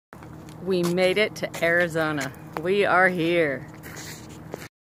We made it to Arizona. We are here.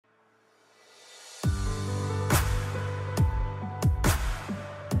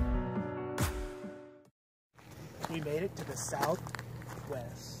 We made it to the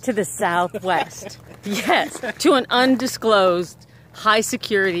southwest. To the southwest. Yes, to an undisclosed, high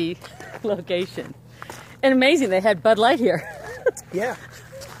security location. And amazing, they had Bud Light here. Yeah.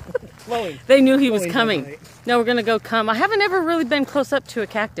 Flowing. They knew he was Flowing coming. Bud Light. No, we're gonna go come. I haven't ever really been close up to a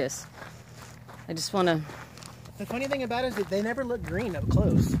cactus. I just wanna. The funny thing about it is that they never look green up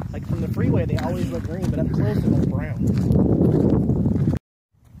close. Like from the freeway, they always look green, but up close they look brown.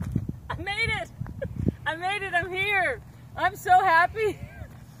 I made it! I made it, I'm here! I'm so happy!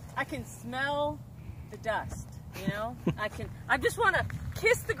 I can smell the dust, you know? I just wanna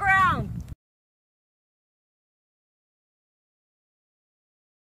kiss the ground!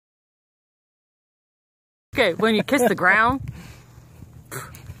 Okay, when you kiss the ground.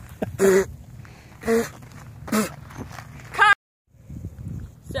 Cut!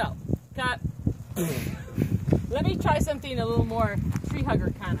 So, cut. Let me try something a little more tree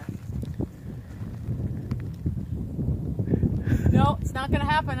hugger kind of. No, it's not going to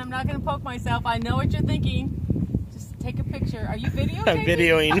happen. I'm not going to poke myself. I know what you're thinking. Just take a picture. Are you videotaping? I'm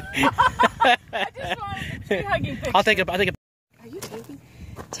videoing. I just wanted a tree hugging picture. I'll take a. Are you taking?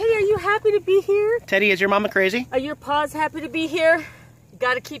 Teddy, are you happy to be here? Teddy, is your mama crazy? Are your paws happy to be here? You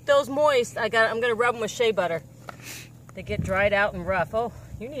got to keep those moist. I'm going to rub them with shea butter. They get dried out and rough. Oh,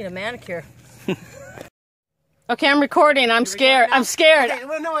 you need a manicure. Okay, I'm recording. I'm scared. I'm scared. Okay,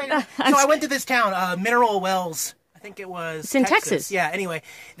 well, no, I went to this town, Mineral Wells. I think it was It's in Texas. Yeah, anyway,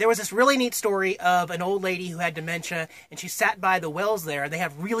 there was this really neat story of an old lady who had dementia, and she sat by the wells there. They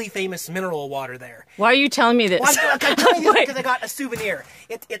have really famous mineral water there. Why are you telling me this? Well, I'm telling you this because I got a souvenir.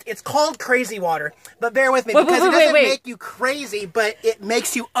 It's called crazy water, but bear with me because it doesn't make you crazy, but it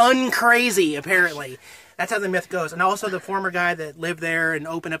makes you uncrazy, apparently. That's how the myth goes. And also the former guy that lived there and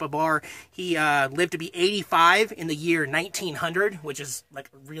opened up a bar, he lived to be 85 in the year 1900, which is like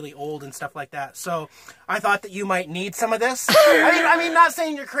really old and stuff like that. So I thought that you might need some of this. I mean, not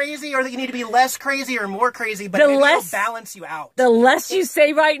saying you're crazy or that you need to be less crazy or more crazy, but maybe it'll balance you out. The less you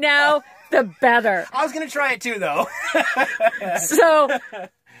say right now, the better. I was going to try it too, though. So...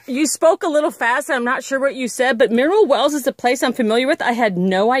 You spoke a little fast, and I'm not sure what you said, but Mineral Wells is a place I'm familiar with. I had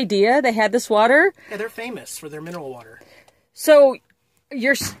no idea they had this water. Yeah, they're famous for their mineral water. So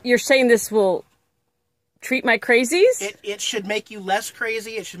you're saying this will treat my crazies? It should make you less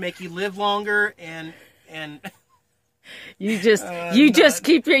crazy. It should make you live longer, and you just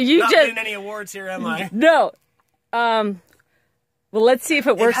keep your not winning any awards here, am I? No. Well, let's see if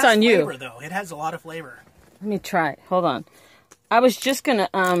it works on you. It has flavor, though. It has a lot of flavor. Let me try it. Hold on. I was just gonna,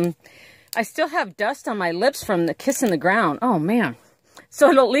 I still have dust on my lips from the kissing the ground. Oh, man. So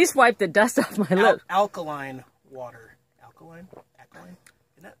it'll at least wipe the dust off my lips. Alkaline water. Alkaline?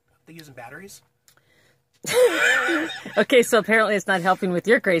 Isn't that? They're using batteries? Okay, so apparently it's not helping with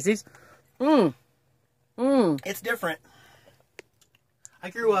your crazies. It's different. I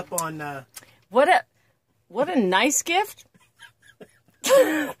grew up on, What a nice gift.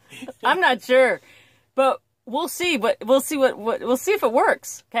 I'm not sure, but... We'll see if it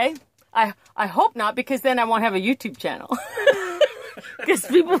works. Okay, I hope not, because then I won't have a YouTube channel. Because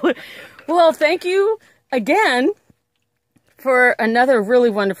people would. Well, thank you again for another really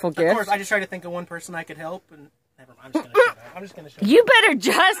wonderful gift. Of course, I just tried to think of one person I could help, and never mind. I'm just gonna shut up. You better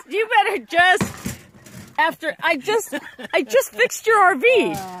just. After I just fixed your RV.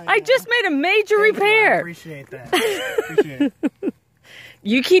 Yeah. I just made a major repair. I appreciate that. Appreciate it.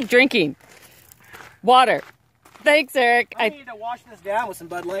 You keep drinking water. Thanks, Eric. I need to wash this down with some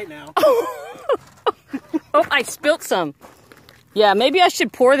Bud Light now. Oh, I spilt some. Yeah, maybe I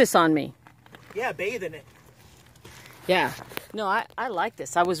should pour this on me. Yeah, bathe in it. Yeah. No, I like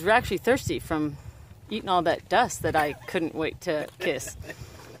this. I was actually thirsty from eating all that dust that I couldn't wait to kiss.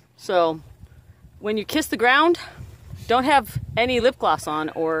 So, when you kiss the ground, don't have any lip gloss on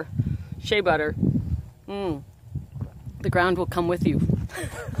or shea butter. The ground will come with you.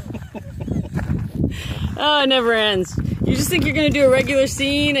 Oh, it never ends. You just think you're going to do a regular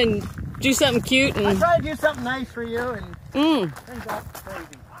scene and do something cute. And I try to do something nice for you, and it turns out crazy.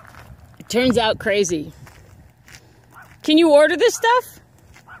 It turns out crazy. Can you order this stuff?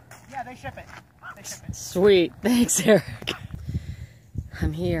 Yeah, they ship it. Sweet. Thanks, Eric.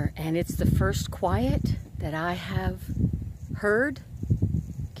 I'm here, and it's the first quiet that I have heard.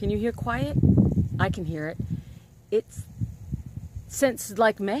 Can you hear quiet? I can hear it. It's since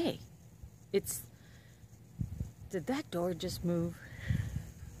like May. Did that door just move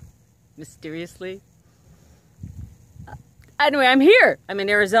mysteriously? Anyway, I'm here. I'm in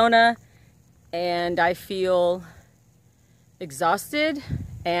Arizona. and I feel exhausted,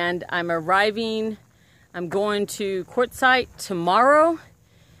 and I'm going to Quartzsite tomorrow.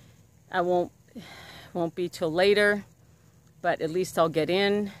 I won't be till later, but at least I'll get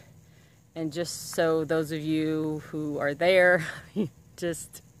in. And just so those of you who are there,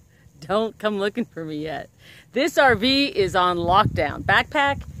 just don't come looking for me yet. This RV is on lockdown.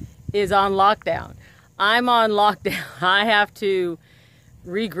 Backpack is on lockdown. I'm on lockdown. I have to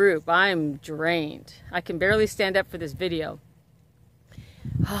regroup. I'm drained. I can barely stand up for this video.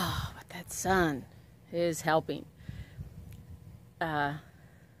 Oh, but that sun is helping.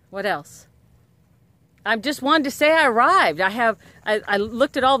 What else? I just wanted to say I arrived. I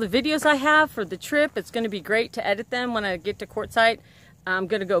looked at all the videos I have for the trip. It's going to be great to edit them when I get to Quartzsite. I'm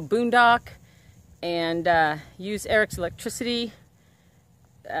going to go boondock and use Eric's electricity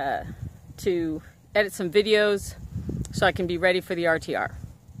to edit some videos so I can be ready for the RTR.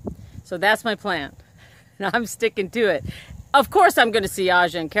 So that's my plan. And I'm sticking to it. Of course I'm going to see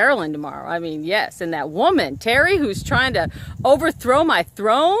Aja and Carolyn tomorrow. I mean, yes. And that woman, Terry, who's trying to overthrow my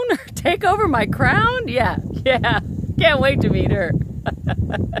throne or take over my crown. Yeah. Can't wait to meet her.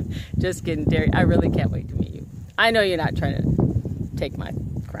 Just kidding, Terry. I really can't wait to meet you. I know you're not trying to take my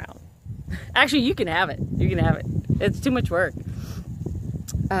crown. Actually, you can have it. You can have it. It's too much work.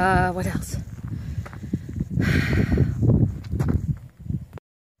 What else?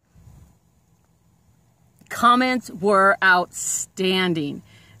 Comments were outstanding.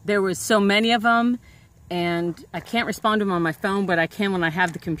 There was so many of them, and I can't respond to them on my phone, but I can when I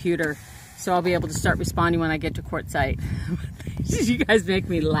have the computer, so I'll be able to start responding when I get to Quartzsite. You guys make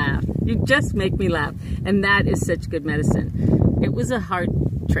me laugh. You just make me laugh, and that is such good medicine. It was a hard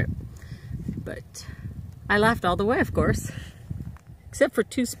trip, but I laughed all the way, of course, except for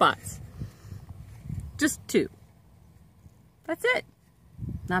 2 spots. Just 2. That's it.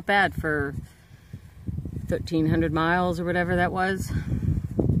 Not bad for 1,300 miles or whatever that was.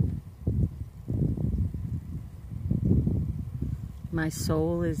 My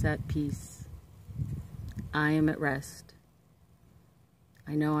soul is at peace. I am at rest.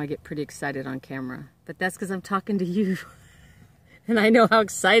 I know I get pretty excited on camera, but that's because I'm talking to you. And I know how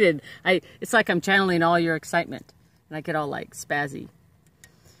excited it's like I'm channeling all your excitement, and I get all like spazzy.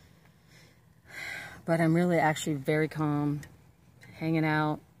 But I'm really actually very calm, hanging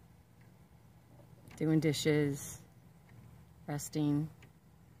out, doing dishes, resting,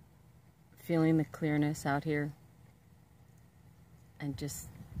 feeling the clearness out here, and just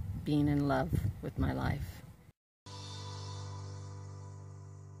being in love with my life.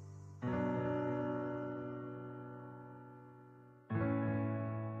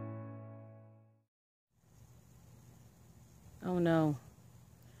 Oh no.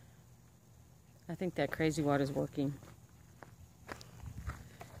 I think that crazy water's working.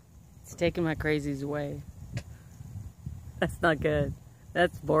 It's taking my crazies away. That's not good.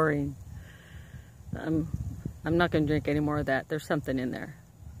 That's boring. I'm not going to drink any more of that. There's something in there.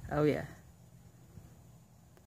 Oh yeah.